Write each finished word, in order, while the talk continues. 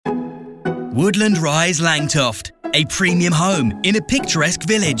Woodland Rise, Langtoft. A premium home in a picturesque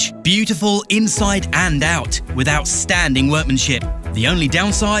village. Beautiful inside and out, with outstanding workmanship. The only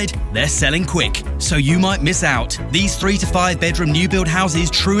downside, they're selling quick, so you might miss out. These 3 to 5 bedroom new build houses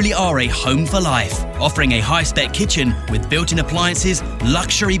truly are a home for life, offering a high-spec kitchen with built-in appliances,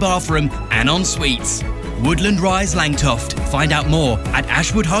 luxury bathroom and en-suites. Woodland Rise, Langtoft. Find out more at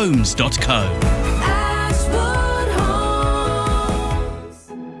ashwoodhomes.co.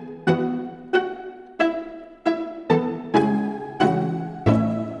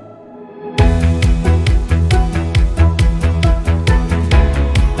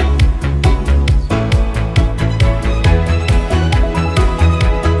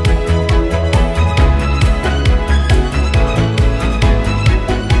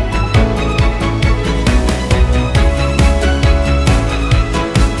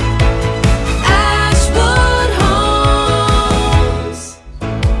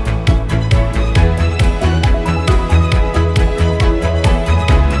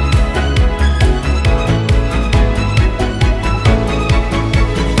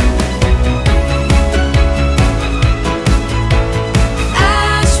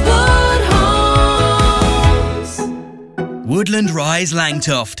 Woodland Rise,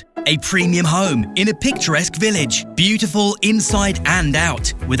 Langtoft. A premium home in a picturesque village. Beautiful inside and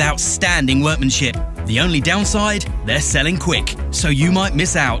out, with outstanding workmanship. The only downside, they're selling quick, so you might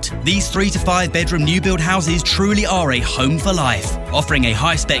miss out. These 3 to 5 bedroom new build houses truly are a home for life, offering a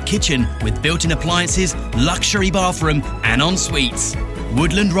high-spec kitchen with built-in appliances, luxury bathroom and en-suites.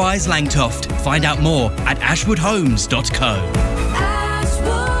 Woodland Rise, Langtoft. Find out more at ashwoodhomes.co.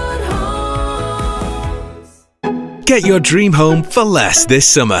 Get your dream home for less this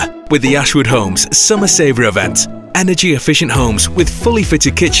summer with the Ashwood Homes Summer Saver event. Energy efficient homes with fully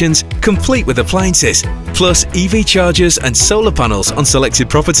fitted kitchens, complete with appliances, plus EV chargers and solar panels on selected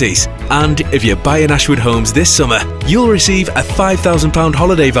properties. And if you buy an Ashwood Homes this summer, you'll receive a £5,000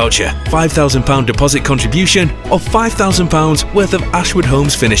 holiday voucher, £5,000 deposit contribution, or £5,000 worth of Ashwood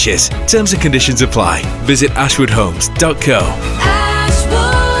Homes finishes. Terms and conditions apply. Visit ashwoodhomes.co.